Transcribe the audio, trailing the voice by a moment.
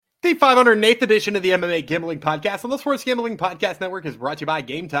The 508th edition of the MMA Gambling Podcast on the Sports Gambling Podcast Network is brought to you by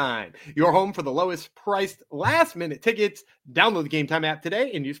Game Time, your home for the lowest priced last-minute tickets. Download the Game Time app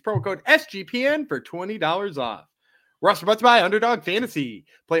today and use promo code SGPN for $20 off. We're also brought to you by Underdog Fantasy.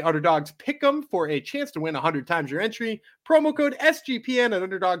 Play Underdog's Pick'em for a chance to win 100 times your entry. Promo code SGPN at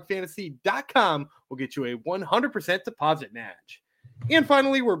UnderdogFantasy.com will get you a 100% deposit match. And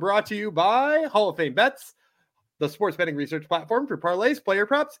finally, we're brought to you by Hall of Fame Bets, the sports betting research platform for parlays, player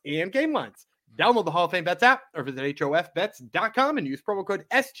props, and game lines. Download the Hall of Fame Bets app or visit HOFBets.com and use promo code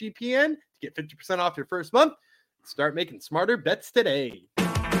SGPN to get 50% off your first month. Start making smarter bets today.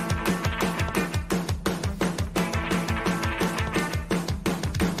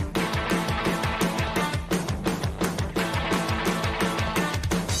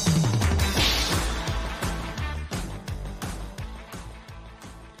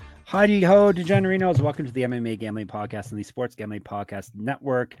 Heidi ho, degenerinos. Welcome to the MMA Gambling Podcast and the Sports Gambling Podcast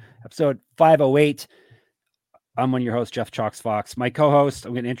Network, episode 508. I'm one of your hosts, Jeff Chalks Fox. My co-host,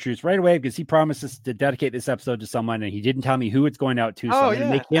 I'm going to introduce right away because he promises to dedicate this episode to someone, and he didn't tell me who it's going out to, so I'm going to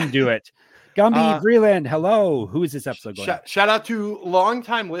make him do it. Gumby Vreeland, hello. Who is this episode going out? Shout out to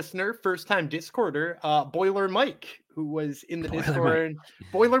longtime listener, first-time Discorder, Boiler Mike, who was in the Discord.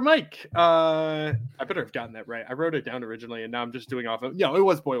 Boiler Mike. I better have gotten that right. I wrote it down originally, and now I'm just doing off of... it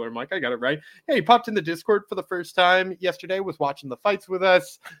was Boiler Mike. I got it right. Yeah, he popped in the Discord for the first time yesterday, was watching the fights with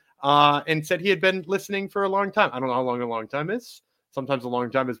us, and said he had been listening for a long time. I don't know how long a long time is. Sometimes a long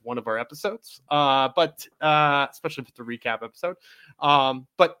time is one of our episodes, but especially if it's a recap episode.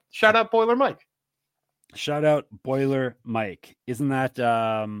 But shout out Boiler Mike. Shout out Boiler Mike. Isn't that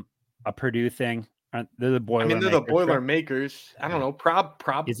a Purdue thing? They're the Boiler. They're the Boiler makers. I don't know.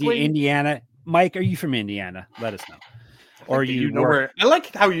 Probably. Is he Indiana? Mike, are you from Indiana? Let us know. Or you know where? I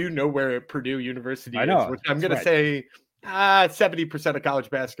like how you know where Purdue University is. Which I'm going to say 70% of college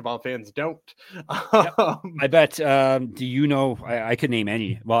basketball fans don't. Yep. I bet. Do you know? I could name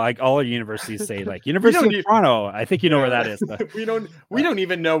any. Well, all universities say like University of Toronto. I think you know where that is. But, we don't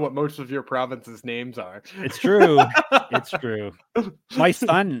even know what most of your province's names are. It's true. It's true. My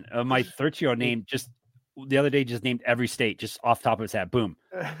son, my 13-year-old, named just the other day, just named every state just off the top of his head. Boom.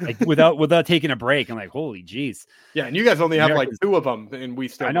 Like without taking a break. I'm like, holy geez. Yeah, and you guys only have like two of them, and we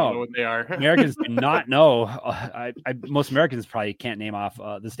still don't know what they are. Americans do not know. Most Americans probably can't name off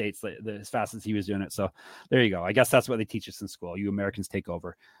the states as fast as he was doing it. So there you go. I guess that's what they teach us in school. You Americans take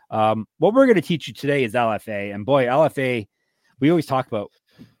over. What we're going to teach you today is LFA, and boy, LFA. We always talk about.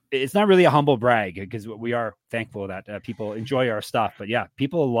 It's not really a humble brag because we are thankful that people enjoy our stuff. But yeah,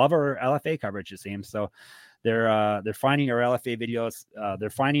 people love our LFA coverage, it seems. So they're finding our LFA videos. They're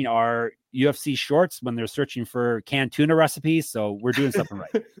finding our UFC shorts when they're searching for canned tuna recipes. So we're doing something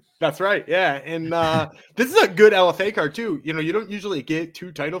right. That's right. Yeah. And this is a good LFA card too. You don't usually get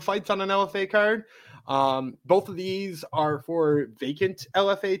two title fights on an LFA card. Both of these are for vacant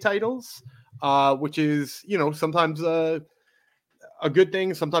LFA titles, which is, sometimes a good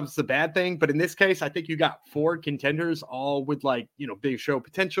thing, sometimes it's a bad thing, but in this case, I think you got four contenders, all with big show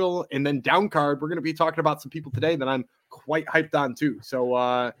potential, and then down card. We're going to be talking about some people today that I'm quite hyped on too.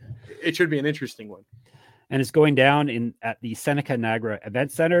 So it should be an interesting one. And it's going down at the Seneca Niagara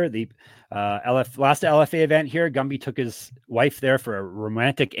Event Center, the last LFA event here. Gumby took his wife there for a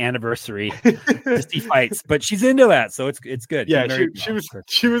romantic anniversary to see fights, but she's into that, so it's good. Yeah, she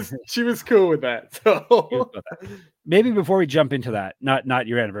was cool with that. So maybe before we jump into that, not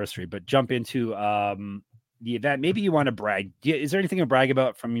your anniversary, but jump into the event. Maybe you want to brag. Is there anything to brag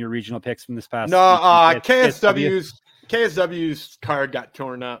about from your regional picks from this past? No, KSW's card got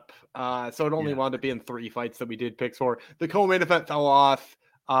torn up. So it only wound up being 3 fights that we did picks for. The co-main event fell off,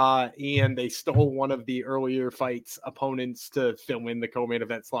 and they stole one of the earlier fights opponents to fill in the co-main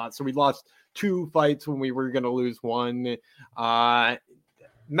event slot. So we lost 2 fights when we were going to lose 1.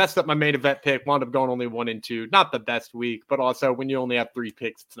 Messed up my main event pick, wound up going only 1 and 2. Not the best week, but also when you only have 3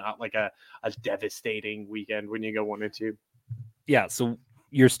 picks, it's not like a devastating weekend when you go 1 and 2. Yeah, so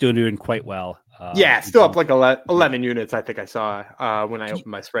you're still doing quite well. Still up like 11 units, I think I saw when I opened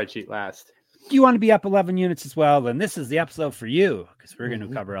my spreadsheet last. Do you want to be up 11 units as well? Then this is the episode for you, because we're going to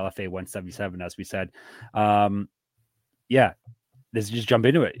cover LFA 177, as we said. Let's just jump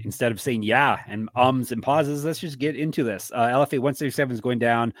into it. Instead of saying and ums and pauses, let's just get into this. LFA 177 is going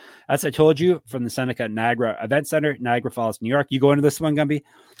down, as I told you, from the Seneca Niagara Event Center, Niagara Falls, New York. You go into this one, Gumby?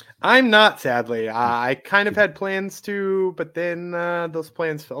 I'm not, sadly. I kind of had plans to, but then those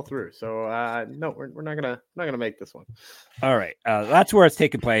plans fell through. So no, we're not gonna make this one. All right, that's where it's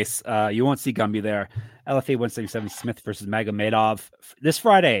taking place. You won't see Gumby there. LFA 177 Smith versus Magomedov this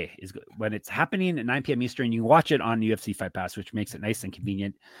Friday is when it's happening at 9 p.m. Eastern. You can watch it on UFC Fight Pass, which makes it nice and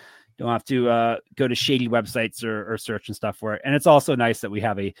convenient. Don't have to go to shady websites or search and stuff for it. And it's also nice that we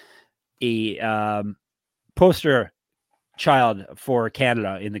have a poster child for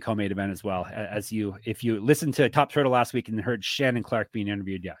Canada in the co-main event as well. If you listened to Top Turtle last week and heard Shannon Clark being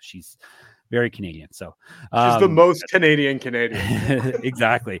interviewed, yeah, she's very Canadian. So she's the most Canadian.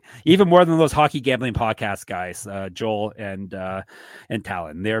 Exactly. Even more than those hockey gambling podcast guys, Joel and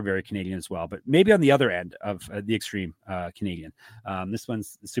Talon. They're very Canadian as well, but maybe on the other end of the extreme Canadian. This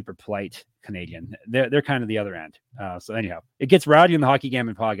one's super polite Canadian. They're kind of the other end. So anyhow, it gets rowdy in the hockey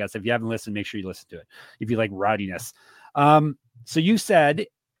gambling podcast. If you haven't listened, make sure you listen to it if you like rowdiness. So you said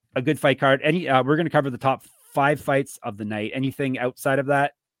a good fight card. We're going to cover the top 5 fights of the night. Anything outside of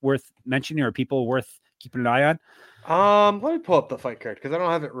that worth mentioning or people worth keeping an eye on? Let me pull up the fight card because I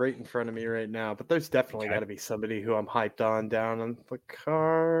don't have it right in front of me right now, but there's definitely got to be somebody who I'm hyped on down on the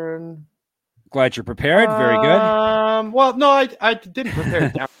card. Glad you're prepared. Very good. Well, no, I didn't prepare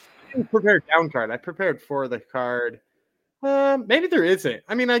down. I didn't prepare down card. I prepared for the card. Maybe there isn't.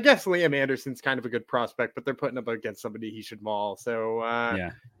 I mean, I guess Liam Anderson's kind of a good prospect, but they're putting up against somebody he should maul. So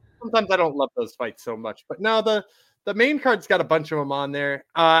yeah. Sometimes I don't love those fights so much. But no, the main card's got a bunch of them on there.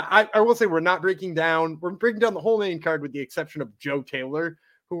 I will say we're breaking down the whole main card with the exception of Joe Taylor,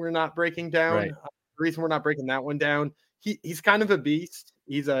 who we're not breaking down. Right. The reason we're not breaking that one down, he's kind of a beast.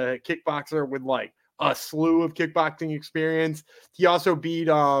 He's a kickboxer with like a slew of kickboxing experience. He also beat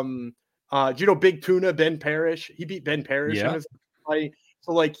Big Tuna, Ben Parrish. He beat Ben Parrish in his fight.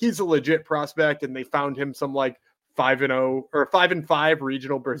 So like he's a legit prospect, and they found him some like 5-0 or 5-5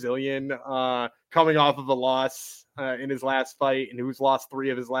 regional Brazilian coming off of a loss in his last fight, and who's lost 3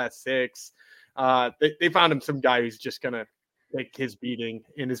 of his last 6. They found him some guy who's just gonna take his beating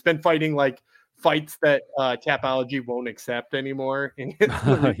and has been fighting like fights that Tapology won't accept anymore.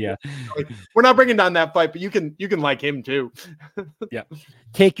 Yeah, we're not bringing down that fight, but you can like him too. Yeah,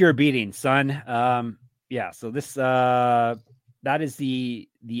 take your beating, son. Yeah, so this that is the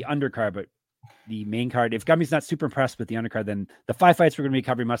undercard, but the main card, if Gumby's not super impressed with the undercard, then the 5 fights we're going to be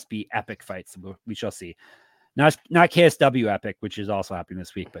covering must be epic fights. We shall see. Not KSW epic, which is also happening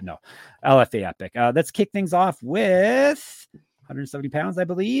this week, but no, LFA epic. Let's kick things off with 170 pounds, I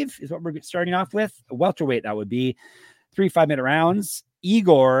believe, is what we're starting off with. A welterweight, that would be 3 5-minute rounds.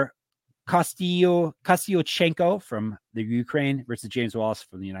 Igor Kostyuchenko from the Ukraine versus James Wallace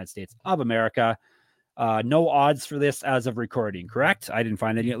from the United States of America. No odds for this as of recording, correct? I didn't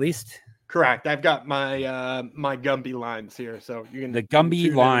find any, at least. Correct. I've got my my Gumby lines here, so you can the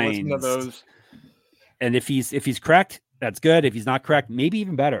Gumby lines. Listen to those. And if he's correct, that's good. If he's not correct, maybe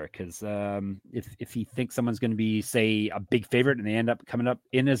even better, because if he thinks someone's going to be, say, a big favorite and they end up coming up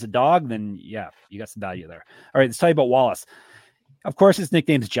in as a dog, then yeah, you got some value there. All right, let's tell you about Wallace. Of course, his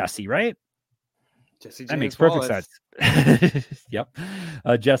nickname's Jesse, right? Jesse. That makes Wallace. perfect sense. Yep,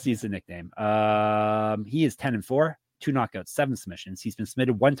 Jesse's the nickname. He is 10-4. 2 knockouts, 7 submissions. He's been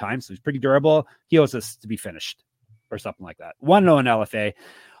submitted 1 time, so he's pretty durable. He owes us to be finished or something like that. 1-0 in LFA.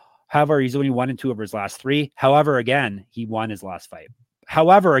 However, he's only 1-2 over his last 3. However, again, he won his last fight.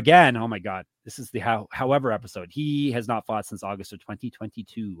 However, again, oh my God, this is the however episode. He has not fought since August of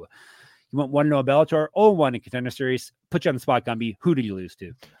 2022. He went 1-0 in Bellator, 0-1 in Contender Series. Put you on the spot, Gumby. Who did you lose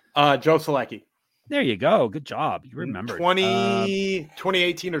to? Joe Selecki. There you go. Good job. You remember.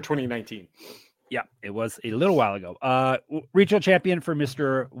 2018 or 2019. Yeah, it was a little while ago. Regional champion for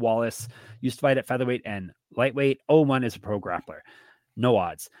Mr. Wallace. Used to fight at featherweight and lightweight. 0-1 as a pro grappler. No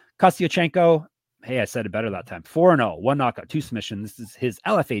odds. Kostyuchenko, hey, I said it better that time. 4-0, 1 knockout, 2 submissions. This is his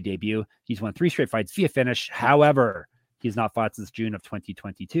LFA debut. He's won 3 straight fights via finish. However, he's not fought since June of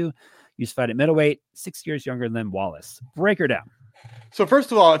 2022. Used to fight at middleweight, 6 years younger than Wallace. Break her down. So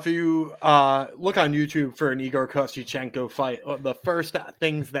first of all, if you look on YouTube for an Igor Kostyuchenko fight, the first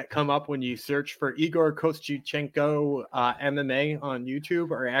things that come up when you search for Igor Kostyuchenko MMA on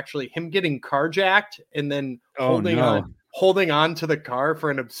YouTube are actually him getting carjacked and then holding on to the car for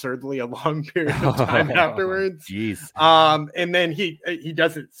an absurdly long period of time afterwards. Jeez. And then he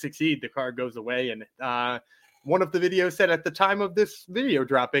doesn't succeed. The car goes away, and one of the videos said at the time of this video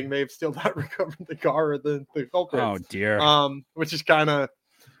dropping, they have still not recovered the car or the culprits. Oh dear. Which is kind of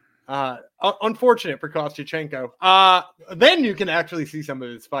unfortunate for Kostyuchenko. Then you can actually see some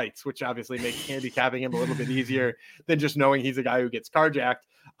of his fights, which obviously makes handicapping him a little bit easier than just knowing he's a guy who gets carjacked.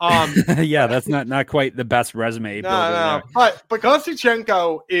 Yeah, that's not quite the best resume. No. But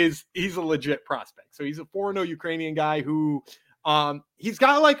Kostyuchenko he's a legit prospect. So he's a 4-0 Ukrainian guy who he's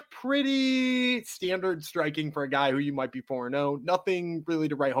got like pretty standard striking for a guy who you might be 4-0. Nothing really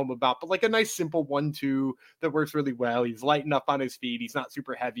to write home about, but like a nice simple 1-2 that works really well. He's light enough on his feet. He's not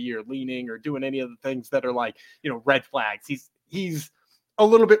super heavy or leaning or doing any of the things that are like, red flags. He's a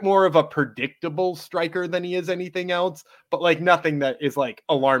little bit more of a predictable striker than he is anything else, but like nothing that is like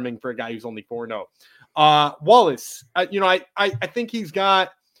alarming for a guy who's only 4-0. Wallace, I think he's got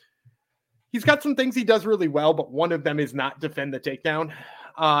some things he does really well, but one of them is not defend the takedown.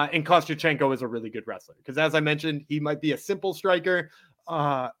 And Kostyuchenko is a really good wrestler because, as I mentioned, he might be a simple striker,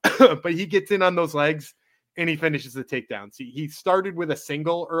 but he gets in on those legs and he finishes the takedowns. He started with a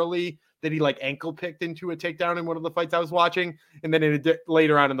single early that he like ankle picked into a takedown in one of the fights I was watching. And then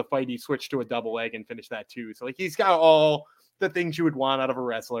later on in the fight, he switched to a double leg and finished that too. So like he's got all the things you would want out of a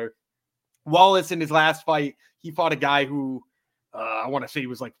wrestler. Wallace in his last fight, he fought a guy who I want to say he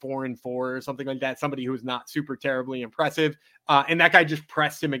was like 4-4 or something like that. Somebody who was not super terribly impressive. And that guy just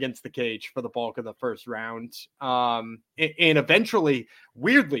pressed him against the cage for the bulk of the first round. And eventually,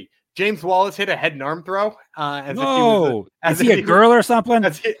 weirdly, James Wallace hit a head and arm throw. Is he a girl or something?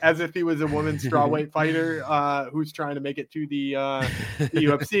 As if he was a women's strawweight fighter who's trying to make it to the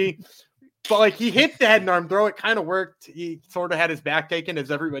UFC. But like he hit the head and arm throw. It kind of worked. He sort of had his back taken,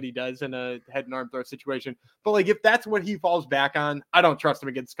 as everybody does in a head and arm throw situation. But like if that's what he falls back on, I don't trust him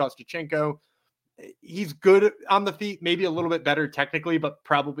against Kostyuchenko. He's good on the feet, maybe a little bit better technically, but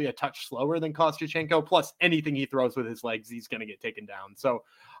probably a touch slower than Kostyuchenko. Plus anything he throws with his legs, he's going to get taken down. So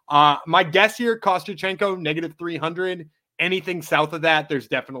my guess here, Kostyuchenko, -300. Anything south of that, there's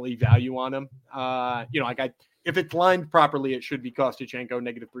definitely value on him. If it's lined properly, it should be Kostyuchenko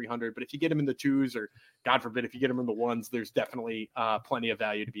 -300. But if you get him in the 2s, or God forbid, if you get him in the 1s, there's definitely plenty of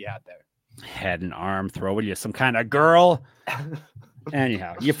value to be had there. Head and arm throw. What are you, some kind of girl?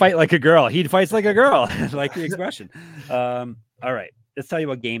 Anyhow, you fight like a girl. He fights like a girl, like the expression. All right. Let's tell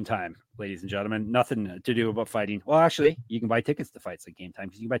you about Game Time, ladies and gentlemen. Nothing to do about fighting. Well, actually, you can buy tickets to fights at Game Time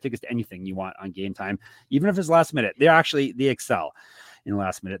because you can buy tickets to anything you want on Game Time, even if it's last minute. They excel in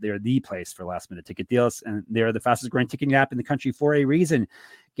last minute. They're the place for last minute ticket deals, and they're the fastest growing ticketing app in the country for a reason.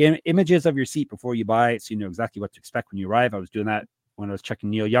 Get images of your seat before you buy it so you know exactly what to expect when you arrive. I was doing that when I was checking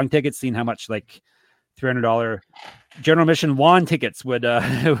Neil Young tickets, seeing how much like $300 general admission wand tickets would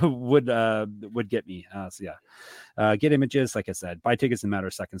get me. Get images. Like I said, buy tickets in a matter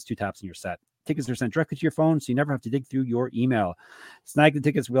of seconds, 2 taps and you're set. Tickets are sent directly to your phone, so you never have to dig through your email. Snag the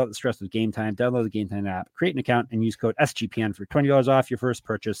tickets without the stress with Game Time. Download the Game Time app, create an account, and use code SGPN for $20 off your first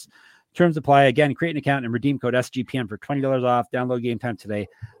purchase. Terms apply. Again, create an account and redeem code SGPN for $20 off. Download Game Time today.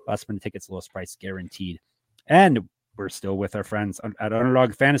 Last minute tickets, lowest price guaranteed. And we're still with our friends at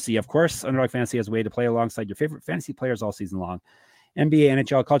Underdog Fantasy. Of course, Underdog Fantasy has a way to play alongside your favorite fantasy players all season long. NBA,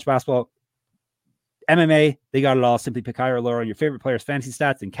 NHL, college basketball, MMA, they got it all. Simply pick higher or lower on your favorite players' fantasy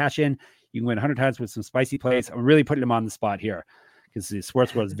stats and cash in. You can win 100 times with some spicy plays. I'm really putting them on the spot here because the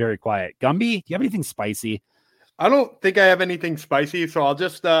sports world is very quiet. Gumby, do you have anything spicy? I don't think I have anything spicy, so I'll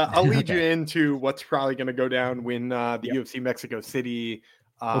just I'll lead you into what's probably going to go down when the UFC Mexico City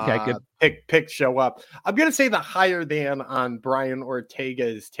picks show up. I'm going to say the higher than on Brian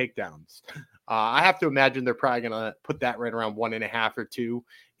Ortega's takedowns. I have to imagine they're probably going to put that right around 1.5 or 2.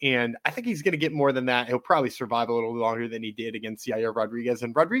 And I think he's going to get more than that. He'll probably survive a little longer than he did against Yair Rodriguez.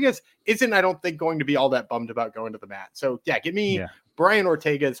 And Rodriguez isn't, I don't think, going to be all that bummed about going to the mat. So, give me Brian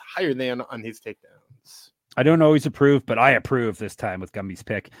Ortega's higher than on his takedowns. I don't always approve, but I approve this time with Gumby's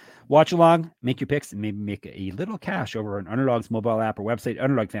pick. Watch along, make your picks, and maybe make a little cash over on Underdog's mobile app or website,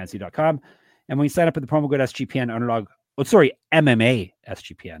 underdogfantasy.com. And when you sign up with the promo code SGPN, MMA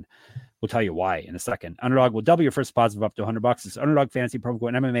SGPN, we'll tell you why in a second. Underdog will double your first deposit of up to $100. It's Underdog Fantasy promo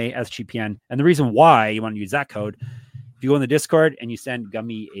code MMA SGPN. And the reason why you want to use that code, if you go in the Discord and you send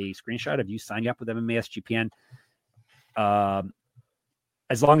Gumby a screenshot of you signing up with MMA SGPN,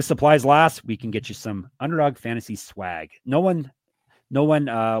 as long as supplies last, we can get you some Underdog Fantasy swag. No one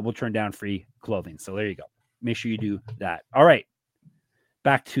will turn down free clothing. So there you go. Make sure you do that. All right.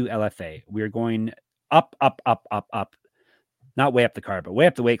 Back to LFA. We're going up. Not way up the card, but way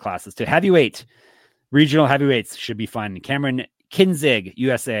up the weight classes to heavyweight. Regional heavyweights should be fun. Cameron Kinzig,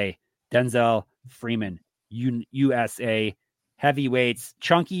 USA. Denzel Freeman, USA. Heavyweights.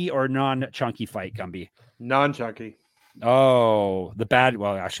 Chunky or non-chunky fight, Gumby? Non-chunky. Oh, the bad.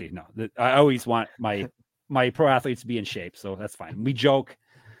 Well, actually, no. I always want my pro athletes to be in shape, so that's fine. We joke,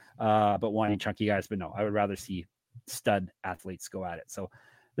 but wanting chunky guys, but no, I would rather see stud athletes go at it. So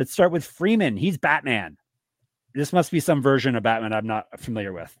let's start with Freeman. He's Batman. This must be some version of Batman I'm not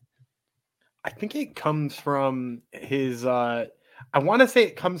familiar with. I think it comes from his. I want to say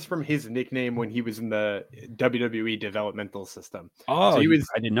it comes from his nickname when he was in the WWE developmental system. Oh, so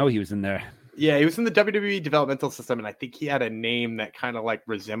I didn't know he was in there. Yeah, he was in the WWE developmental system, and I think he had a name that kind of like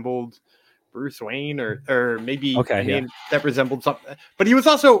resembled Bruce Wayne or maybe Okay, a name that resembled something. But he was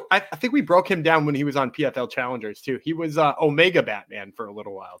also, I think we broke him down when he was on PFL Challengers too. He was Omega Batman for a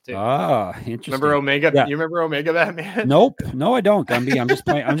little while too. Ah, interesting. Remember Omega? Yeah. You remember Omega Batman? Nope. No, I don't, Gumby.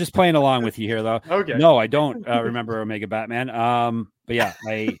 I'm just playing along with you here, though. Okay. No, I don't remember Omega Batman. But yeah,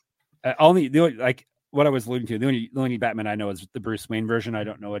 I only like what I was alluding to. The only Batman I know is the Bruce Wayne version. I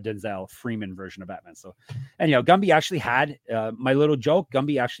don't know a Denzel Freeman version of Batman. So, anyhow, Gumby actually had my little joke.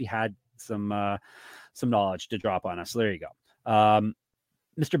 Gumby actually had some knowledge to drop on us. So there you go.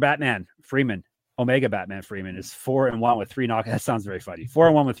 Mr. Batman Freeman, Omega Batman Freeman is 4-1 with 3 knockouts. That sounds very funny.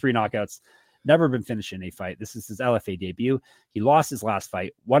 4-1 with 3 knockouts. Never been finished in a fight. This is his LFA debut. He lost his last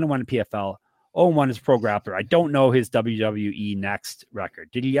fight. 1-1 in PFL. 0-1 is Pro Grappler. I don't know his WWE Next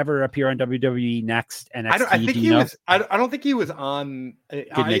record. Did he ever appear on WWE Next NXT? I think he was. I don't think he was on.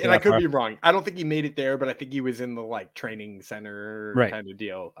 I could be wrong. I don't think he made it there, but I think he was in the like training center kind of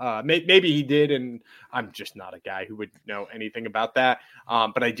deal. Maybe he did, and I'm just not a guy who would know anything about that.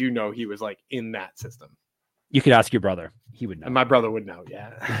 But I do know he was like in that system. You could ask your brother. He would know. And my brother would know.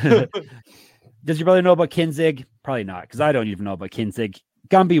 Yeah. Does your brother know about Kinzig? Probably not, because I don't even know about Kinzig.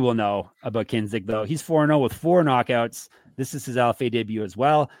 Gumby will know about Kinzig, though. He's 4-0 with 4 knockouts. This is his LFA debut as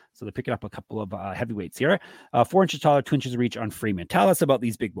well. So they're picking up a couple of heavyweights here. 4 inches taller, 2 inches reach on Freeman. Tell us about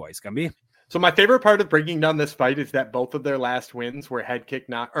these big boys, Gumby. So my favorite part of breaking down this fight is that both of their last wins were kick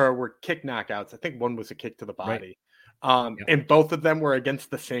knockouts. I think one was a kick to the body. Right. And both of them were against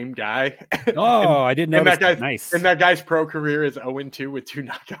the same guy. Oh, I didn't know that. Nice. And that guy's pro career is 0-2 with 2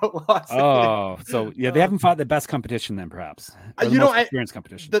 knockout losses. Oh, so yeah, they haven't fought the best competition then, perhaps. Experienced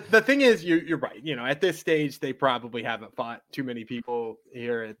competition. The thing is, you're right. At this stage, they probably haven't fought too many people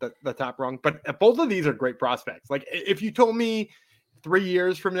here at the top rung. But both of these are great prospects. Like if you told me 3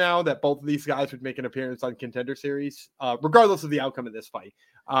 years from now that both of these guys would make an appearance on Contender Series, regardless of the outcome of this fight,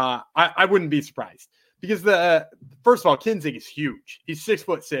 I wouldn't be surprised. Because first of all, Kinzig is huge. He's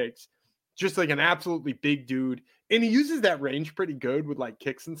 6'6", just like an absolutely big dude. And he uses that range pretty good with like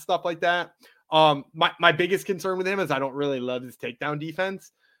kicks and stuff like that. My biggest concern with him is I don't really love his takedown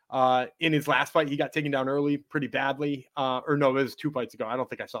defense. In his last fight, he got taken down early pretty badly. Or no, it was 2 fights ago. I don't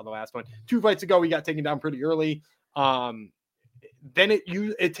think I saw the last one. 2 fights ago, he got taken down pretty early. Then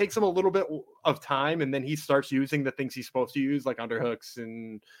it takes him a little bit of time, and then he starts using the things he's supposed to use, like underhooks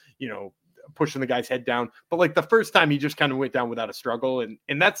and, pushing the guy's head down. But like the first time, he just kind of went down without a struggle.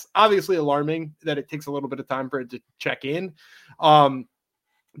 And that's obviously alarming that it takes a little bit of time for it to check in.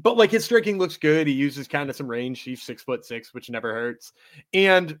 But like his striking looks good. He uses kind of some range. He's 6'6", which never hurts.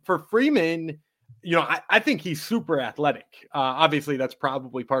 And for Freeman, I think he's super athletic. Obviously, that's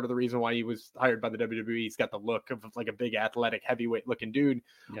probably part of the reason why he was hired by the WWE. He's got the look of like a big athletic heavyweight looking dude.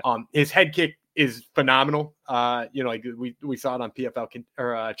 Yeah. His head kick is phenomenal. Like we saw it on PFL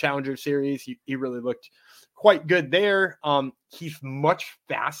or Challenger Series. He really looked quite good there. He's much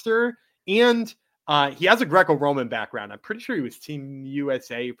faster, and he has a Greco-Roman background. I'm pretty sure he was Team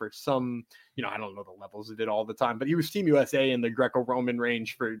USA for some. I don't know the levels of it all the time, but he was Team USA in the Greco-Roman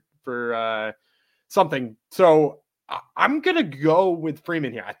range for something. So I'm going to go with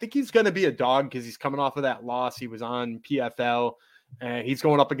Freeman here. I think he's going to be a dog because he's coming off of that loss. He was on PFL, and he's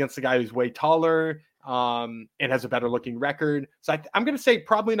going up against the guy who's way taller and has a better looking record. So I'm going to say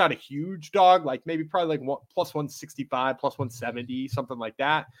probably not a huge dog, like maybe probably like plus 165, plus 170, something like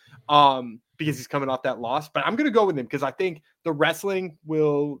that, because he's coming off that loss. But I'm going to go with him because I think the wrestling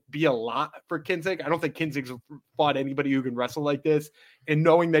will be a lot for Kinzig. I don't think Kinzig's fought anybody who can wrestle like this. And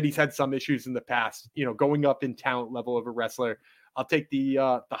knowing that he's had some issues in the past, going up in talent level of a wrestler, I'll take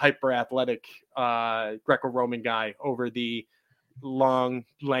the hyper athletic Greco-Roman guy over the long,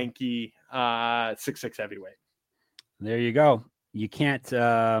 lanky 6'6" heavyweight. There you go. You can't.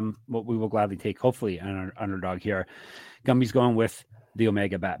 What we will gladly take, hopefully, an underdog here. Gumby's going with the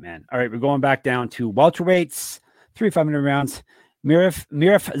Omega Batman. All right, we're going back down to welterweights, 3 5-minute rounds.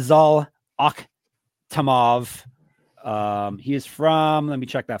 Mirafzal Akhtamov. He is from. Let me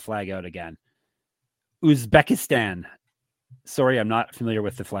check that flag out again. Uzbekistan. Sorry, I'm not familiar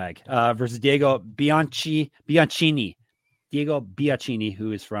with the flag. Versus Diego Bianchini. Diego Bianchini,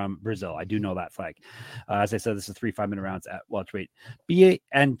 who is from Brazil. I do know that flag. As I said, this is 3 5-minute rounds at welterweight.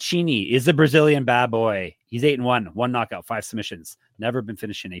 Bianchini is a Brazilian bad boy. He's 8-1, 1 knockout, 5 submissions. Never been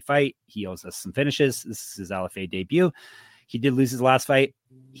finished in a fight. He owes us some finishes. This is his LFA debut. He did lose his last fight.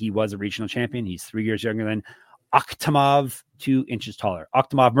 He was a regional champion. He's 3 years younger than Akhtamov, 2 inches taller.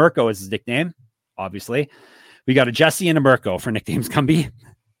 Akhtamov Mirko is his nickname, obviously. We got a Jesse and a Mirko for nicknames, Gumby.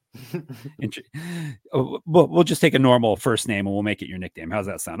 We'll just take a normal first name and we'll make it your nickname. How's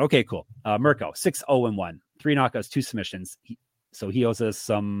that sound? Okay, cool. Mirko, 6-0-1, 3 knockouts, 2 submissions. So he owes us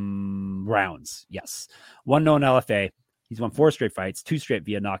some rounds. Yes. 1-0 in LFA. He's won 4 straight fights, 2 straight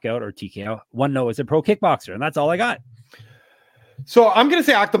via knockout or TKO. 1-0 as a pro kickboxer, and that's all I got. So I'm going to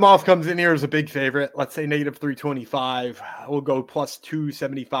say Akhtamov comes in here as a big favorite. Let's say negative 325. We'll go plus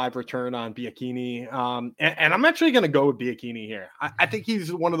 275 return on Biakini. And I'm actually going to go with Biakini here. I think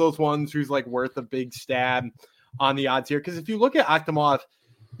he's one of those ones who's like worth a big stab on the odds here. Because if you look at Akhtamov,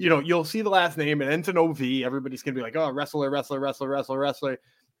 you know, you'll see the last name and ends in OV. Everybody's going to be like, oh, wrestler.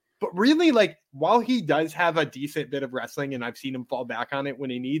 But really, like, while he does have a decent bit of wrestling, and I've seen him fall back on it when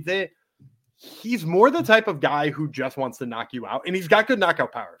he needs it, he's more the type of guy who just wants to knock you out. And he's got good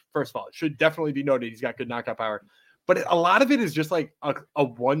knockout power. First of all, it should definitely be noted he's got good knockout power. But a lot of it is just like a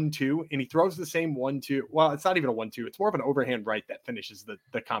 1-2, and he throws the same 1-2. Well, it's not even a 1-2. It's more of an overhand right that finishes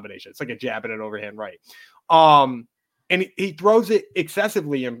the combination. It's like a jab and an overhand right. And he throws it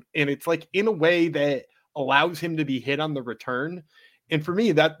excessively, and it's like in a way that allows him to be hit on the return. And for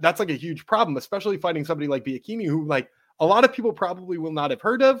me, that's like a huge problem, especially fighting somebody like Biakini, who like a lot of people probably will not have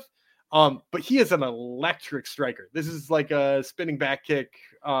heard of. But he is an electric striker. This is like a spinning back kick,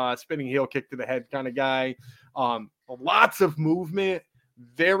 spinning heel kick to the head kind of guy. Lots of movement,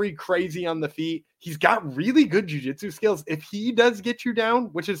 very crazy on the feet. He's got really good jiu-jitsu skills. If he does get you down,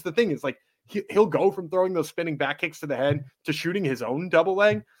 which is the thing, is like he'll go from throwing those spinning back kicks to the head to shooting his own double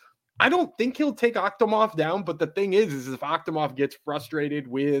leg. I don't think he'll take Akhtamov down, but the thing is if Akhtamov gets frustrated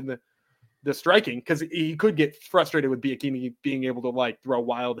with the striking, because he could get frustrated with Biakini being able to like throw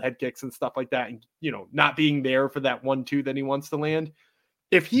wild head kicks and stuff like that, and you know, not being there for that 1-2 that he wants to land.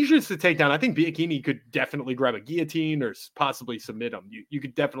 If he's just to take down, I think Biakini could definitely grab a guillotine or possibly submit him. You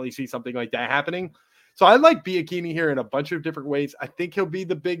could definitely see something like that happening. So I like Biakini here in a bunch of different ways. I think he'll be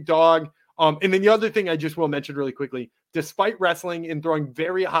the big dog. And then the other thing I just will mention really quickly, despite wrestling and throwing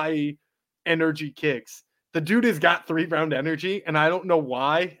very high energy kicks, the dude has got 3-round energy, and I don't know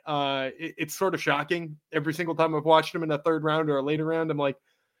why. It's sort of shocking. Every single time I've watched him in a 3rd round or a later round, I'm like,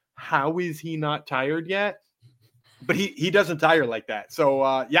 how is he not tired yet? But he doesn't tire like that.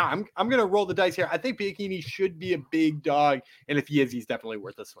 So, yeah, I'm going to roll the dice here. I think Biakini should be a big dog, and if he is, he's definitely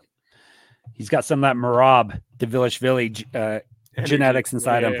worth a swing. He's got some of that Marab Dvilishvili genetics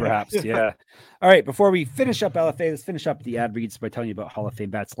inside him, perhaps. Yeah. All right. Before we finish up LFA, let's finish up the ad reads by telling you about Hall of Fame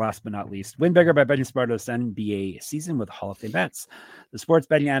bets. Last but not least, win bigger by betting smarter this NBA season with Hall of Fame bets, the sports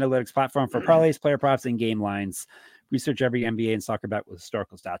betting analytics platform for parlays, player props, and game lines. Research every NBA and soccer bet with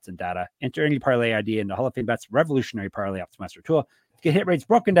historical stats and data. Enter any parlay idea into Hall of Fame Bet's revolutionary parlay optimizer tool to get hit rates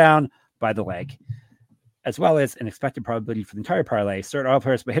broken down by the leg, as well as an expected probability for the entire parlay. Start all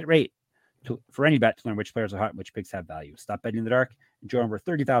players by hit rate for any bet to learn which players are hot and which picks have value. Stop betting in the dark. Enjoy over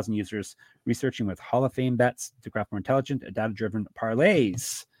 30,000 users researching with Hall of Fame Bets to craft more intelligent and data-driven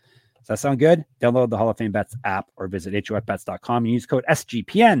parlays. Does that sound good? Download the Hall of Fame Bets app or visit hofbets.com and use code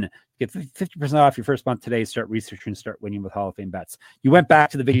SGPN. Get 50% off your first month today. Start researching and start winning with Hall of Fame Bets. You went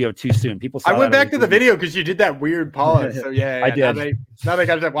back to the video too soon. People saw I went back to the video because you did that weird pause. So yeah, I did. Now they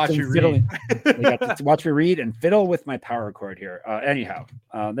got to watch you read. They got to watch me read and fiddle with my power cord here. Anyhow,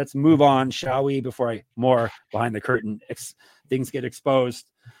 let's move on, shall we? Before more behind the curtain, things get exposed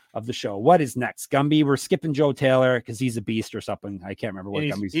of the show. What is next? Gumby, we're skipping Joe Taylor because he's a beast or something. I can't remember what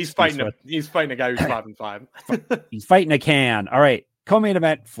Gumby's. He's fighting a guy who's 5-5. He's fighting a can. All right. Co-main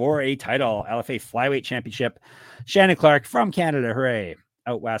event for a title, LFA Flyweight Championship. Shannon Clark from Canada, hooray.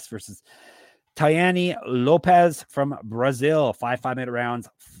 Out west versus Tayane Lopez from Brazil. 5 5-minute rounds,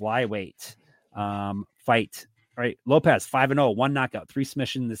 flyweight fight. All right. Lopez, 5-0, 1 knockout, 3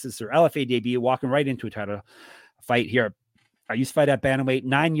 submission. This is her LFA debut, walking right into a title fight here. I used to fight at bantamweight,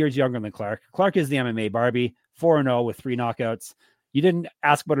 9 years younger than Clark. Clark is the MMA Barbie, 4-0 with 3 knockouts. You didn't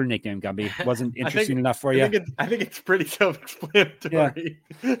ask about her nickname, Gumby. Wasn't interesting enough for you? I think it's pretty self-explanatory.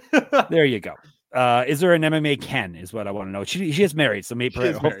 Yeah. There you go. Is there an MMA Ken is what I want to know. She is married, so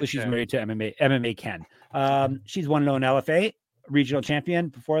hopefully she's married to MMA Ken. She's 1-0 in LFA, regional champion.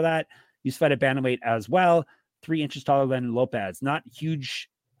 Before that, used to fight at bantamweight as well. 3 inches taller than Lopez. Not huge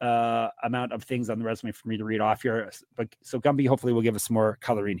amount of things on the resume for me to read off here. But so Gumby hopefully will give us more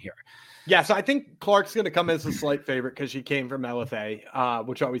coloring here. Yeah, so I think Clark's going to come as a slight favorite because she came from LFA,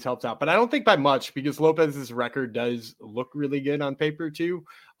 which always helps out. But I don't think by much because Lopez's record does look really good on paper too.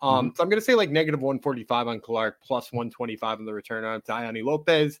 So I'm going to say like negative 145 on Clark, plus 125 on the return on Tayane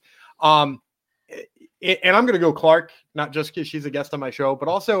Lopez. And I'm going to go Clark, not just because she's a guest on my show, but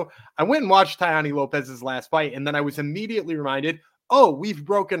also I went and watched Tayane Lopez's last fight, and then I was immediately reminded, oh, we've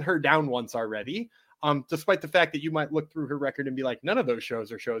broken her down once already. Despite the fact that you might look through her record and be like, none of those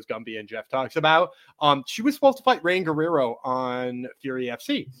shows are shows Gumby and Jeff talks about. She was supposed to fight Rain Guerrero on Fury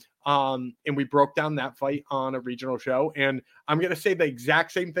FC. And we broke down that fight on a regional show. And I'm going to say the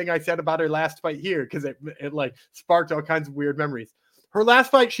exact same thing I said about her last fight here, because it like sparked all kinds of weird memories. Her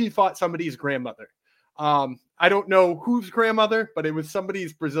last fight, she fought somebody's grandmother. I don't know whose grandmother, but it was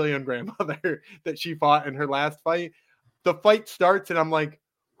somebody's Brazilian grandmother that she fought in her last fight. The fight starts and I'm like,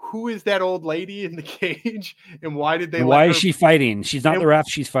 who is that old lady in the cage? And why did they? Why is she fighting? She's not the ref.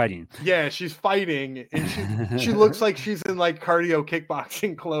 She's fighting. Yeah, she's fighting. And she looks like she's in like cardio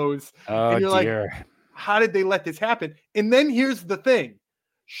kickboxing clothes. Oh, and you're dear. Like, how did they let this happen? And then here's the thing.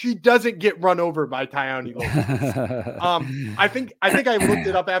 She doesn't get run over by Tayani Lopez. I think I looked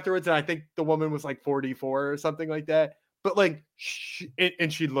it up afterwards, and I think the woman was like 44 or something like that. But like, she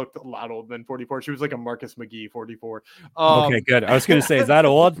looked a lot older than 44. She was like a Marcus McGee 44. Okay, good. I was going to say, is that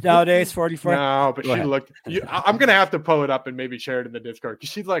old nowadays? 44? No, but she looked. I'm going to have to pull it up and maybe share it in the Discord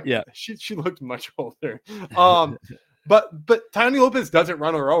because she's like, yeah, she looked much older. But Tayani Lopez doesn't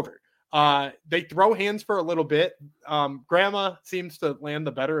run her over. They throw hands for a little bit. Grandma seems to land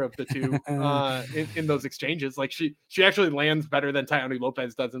the better of the two in those exchanges. Like she actually lands better than Tayani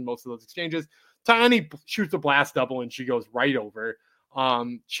Lopez does in most of those exchanges. Tayani shoots a blast double and she goes right over.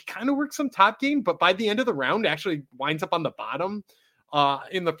 She kind of works some top game, but by the end of the round actually winds up on the bottom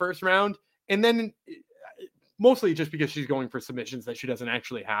in the first round. And then mostly just because she's going for submissions that she doesn't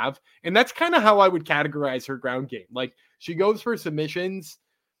actually have. And that's kind of how I would categorize her ground game. Like she goes for submissions,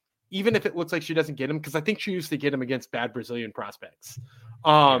 even if it looks like she doesn't get him, because I think she used to get him against bad Brazilian prospects.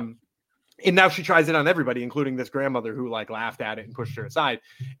 And now she tries it on everybody, including this grandmother who like laughed at it and pushed her aside.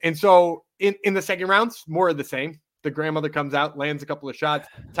 And so in the second rounds, more of the same. The grandmother comes out, lands a couple of shots.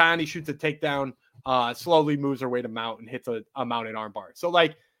 Tayani shoots a takedown, slowly moves her way to mount and hits a mounted armbar. So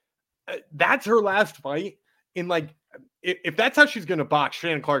like that's her last fight. And like, if that's how she's going to box,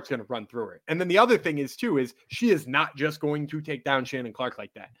 Shannon Clark's going to run through her. And then the other thing is she is not just going to take down Shannon Clark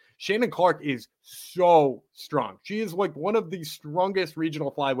like that. Shannon Clark is so strong. She is like one of the strongest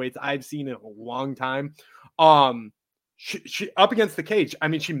regional flyweights I've seen in a long time. She up against the cage. I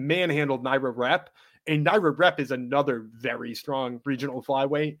mean, she manhandled Naira Rep, and Naira Rep is another very strong regional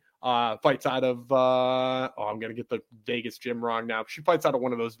flyweight. Fights out of I'm going to get the Vegas gym wrong now. She fights out of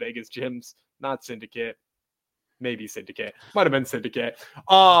one of those Vegas gyms, not Syndicate. Maybe Syndicate. Might have been Syndicate.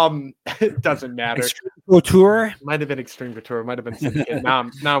 It doesn't matter. Extreme Couture? Might have been Extreme Couture. Might have been Syndicate.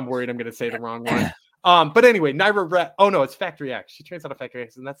 Now I'm worried I'm going to say the wrong one. But anyway, Naira Rep. Oh, no, it's Factory X. She trains out of Factory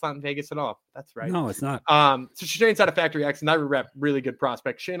X, and that's not in Vegas at all. That's right. No, it's not. So she trains out of Factory X. Naira Rep, really good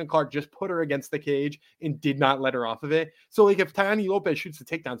prospect. Shannon Clark just put her against the cage and did not let her off of it. So, like, if Tayani Lopez shoots the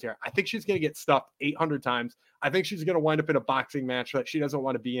takedowns here, I think she's going to get stuffed 800 times. I think she's going to wind up in a boxing match that she doesn't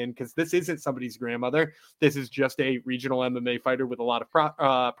want to be in because this isn't somebody's grandmother. This is just a regional MMA fighter with a lot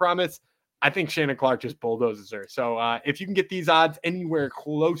of promise. I think Shannon Clark just bulldozes her. So if you can get these odds anywhere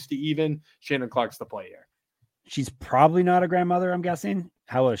close to even, Shannon Clark's the play here. She's probably not a grandmother, I'm guessing.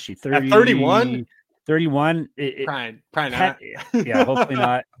 How is she? 30, at 31? 31? Probably not. Yeah, hopefully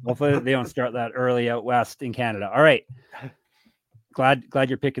not. Hopefully they don't start that early out west in Canada. All right. Glad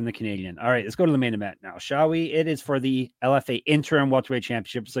you're picking the Canadian. All right, let's go to the main event now, shall we? It is for the LFA Interim Welterweight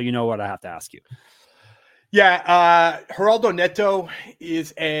Championship, so you know what I have to ask you. Yeah, Geraldo Neto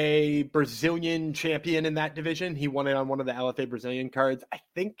is a Brazilian champion in that division. He won it on one of the LFA Brazilian cards. I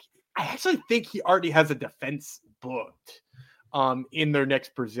actually think he already has a defense booked in their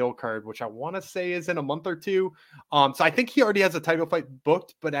next Brazil card, which I want to say is in a month or two. So I think he already has a title fight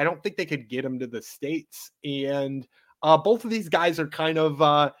booked, but I don't think they could get him to the States. And both of these guys are kind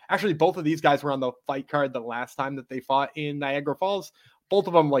of actually both of these guys were on the fight card the last time that they fought in Niagara Falls. Both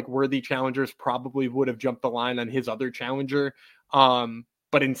of them like worthy challengers, probably would have jumped the line on his other challenger.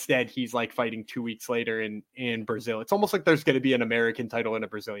 But instead he's like fighting 2 weeks later in Brazil. It's almost like there's going to be an American title and a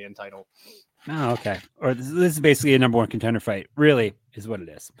Brazilian title. Oh, okay. Or this is basically a number one contender fight, really is what it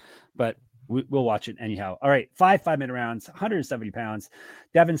is. But we'll watch it anyhow. All right. 5-minute rounds, 170 pounds.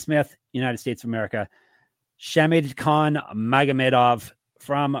 Devin Smith, United States of America. Shamid Khan Magomedov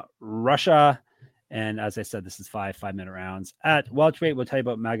from Russia. And as I said, this is 5-minute rounds. At welterweight, we'll tell you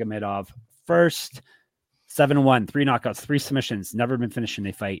about Magomedov first. 7-1, 3 knockouts, 3 submissions. Never been finished in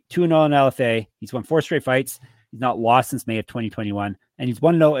a fight. 2-0 in LFA. He's won 4 straight fights. He's not lost since May of 2021. And he's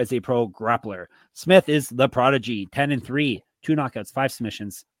 1-0 as a pro grappler. Smith is the prodigy. 10-3, 2 knockouts, 5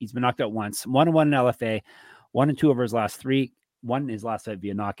 submissions. He's been knocked out once. 1-1 in LFA. 1-2 over his last 3. 1 in his last fight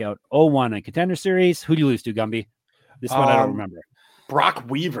via knockout. 0-1 in Contender Series. Who do you lose to, Gumby? This one I don't remember. Brock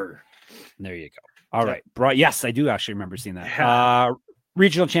Weaver. There you go. All right. Yes, I do actually remember seeing that.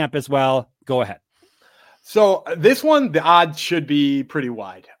 Regional champ as well. Go ahead. So this one, the odds should be pretty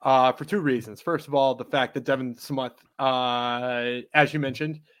wide for two reasons. First of all, the fact that Devin Smith, as you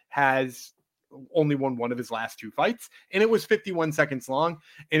mentioned, has only won one of his last two fights, and it was 51 seconds long.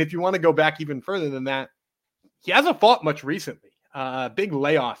 And if you want to go back even further than that, he hasn't fought much recently. Big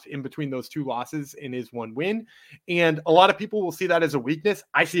layoff in between those two losses in his one win. And a lot of people will see that as a weakness.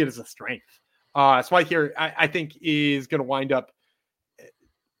 I see it as a strength. Smythe here, I think, is going to wind up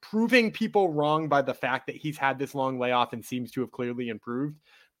proving people wrong by the fact that he's had this long layoff and seems to have clearly improved.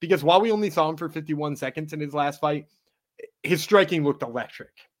 Because while we only saw him for 51 seconds in his last fight, his striking looked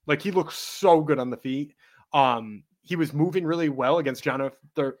electric. Like, he looked so good on the feet. He was moving really well against Jonathan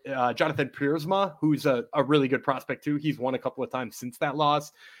Piersma, who's a really good prospect too. He's won a couple of times since that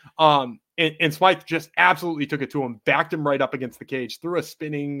loss. And Smythe just absolutely took it to him, backed him right up against the cage, threw a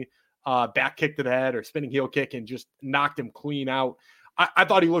spinning back kick to the head or spinning heel kick and just knocked him clean out. I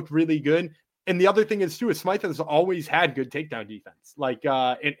thought he looked really good. And the other thing is too, is Smythe has always had good takedown defense,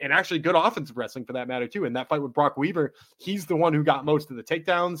 and actually good offensive wrestling for that matter too. In that fight with Brock Weaver, he's the one who got most of the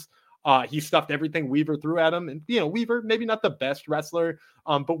takedowns. He stuffed everything Weaver threw at him. And, Weaver, maybe not the best wrestler,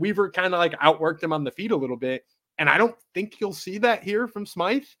 but Weaver kind of like outworked him on the feet a little bit. And I don't think you'll see that here from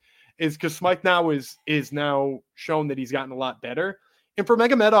Smythe, is because Smythe now is now shown that he's gotten a lot better. And for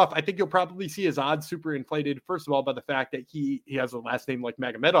Magomedov, I think you'll probably see his odds super inflated, first of all, by the fact that he has a last name like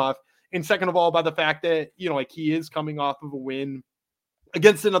Magomedov. And second of all, by the fact that, he is coming off of a win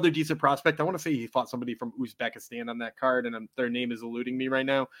against another decent prospect. I want to say he fought somebody from Uzbekistan on that card, and their name is eluding me right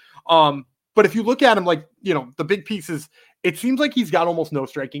now. But if you look at him, the big pieces, it seems like he's got almost no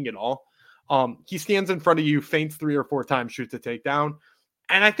striking at all. He stands in front of you, feints 3 or 4 times, shoots a takedown.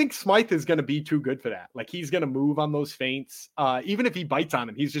 And I think Smythe is going to be too good for that. Like, he's going to move on those feints. Even if he bites on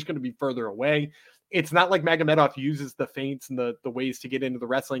him, he's just going to be further away. It's not like Magomedov uses the feints and the ways to get into the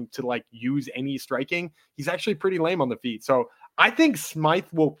wrestling to use any striking. He's actually pretty lame on the feet. So I think Smythe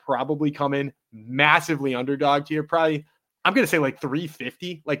will probably come in massively underdogged here. Probably, I'm going to say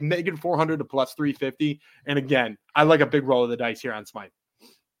 350, negative 400 to plus 350. And again, I like a big roll of the dice here on Smythe.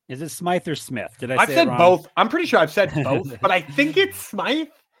 Is it Smythe or Smith? I've said both. I'm pretty sure I've said both, but I think it's Smythe.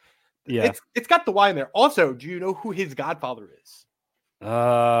 Yeah. It's got the Y in there. Also, do you know who his godfather is?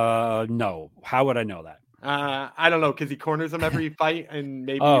 No. How would I know that? I don't know, because he corners him every fight, and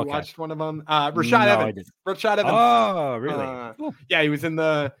maybe you watched one of them. Rashad Evans. Rashad Evans. Oh, really? Cool. Yeah, he was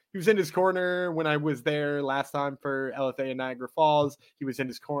in his corner when I was there last time for LFA in Niagara Falls. He was in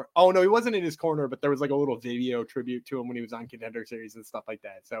his corner. Oh no, he wasn't in his corner, but there was a little video tribute to him when he was on Contender Series and stuff like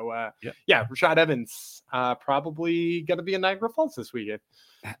that. So yeah, Rashad Evans probably gonna be in Niagara Falls this weekend.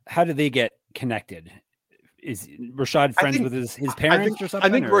 How did they get connected? Is Rashad friends with his parents or something?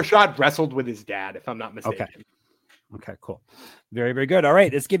 I think Rashad wrestled with his dad, if I'm not mistaken. Okay, cool. Very, very good. All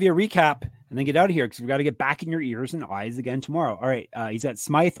right, let's give you a recap and then get out of here because we've got to get back in your ears and eyes again tomorrow. All right, he's at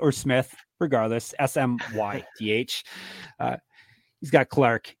Smythe or Smith, regardless, Smyth. He's got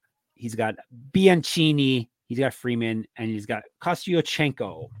Clark. He's got Bianchini. He's got Freeman. And he's got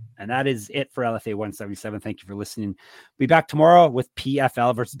Kostyuchenko. And that is it for LFA 177. Thank you for listening. We'll be back tomorrow with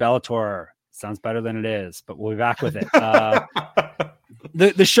PFL versus Bellator. Sounds better than it is, but we'll be back with it.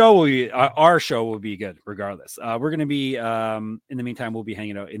 The show will be our show will be good regardless. We're going to be in the meantime, we'll be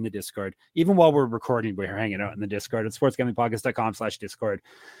hanging out in the Discord. Even while we're recording, we're hanging out in the Discord at sportsgamblingpodcast.com/Discord.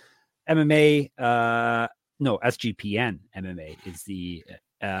 SGPN MMA is the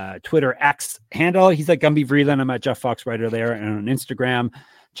Twitter X handle. He's at Gumby Vreeland. I'm at Jeff Fox Writer there, and on Instagram.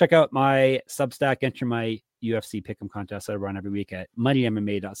 Check out my Substack. Enter my UFC Pick'em contest I run every week at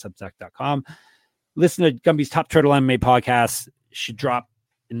moneymma.substack.com. Listen to Gumby's Top Turtle MMA podcast. Should drop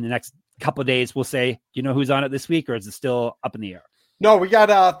in the next couple of days. We'll say, do you know who's on it this week, or is it still up in the air? No, we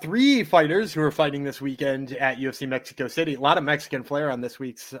got 3 fighters who are fighting this weekend at UFC Mexico City. A lot of Mexican flair on this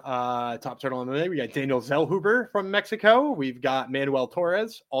week's Top Turtle MMA. We got Daniel Zellhuber from Mexico. We've got Manuel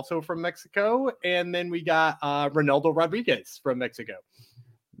Torres, also from Mexico. And then we got Ronaldo Rodriguez from Mexico.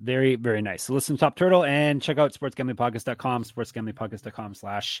 Very, very nice. So listen to Top Turtle and check out sportsgamblingpodcast.com,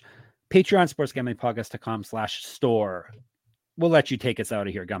 sportsgamblingpodcast.com/Patreon, sportsgamblingpodcast.com/store. We'll let you take us out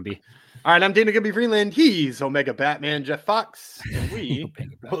of here, Gumby. All right, I'm Dana Gumby Freeland. He's Omega Batman Jeff Fox. And we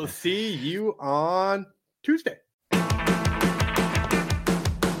will see you on Tuesday.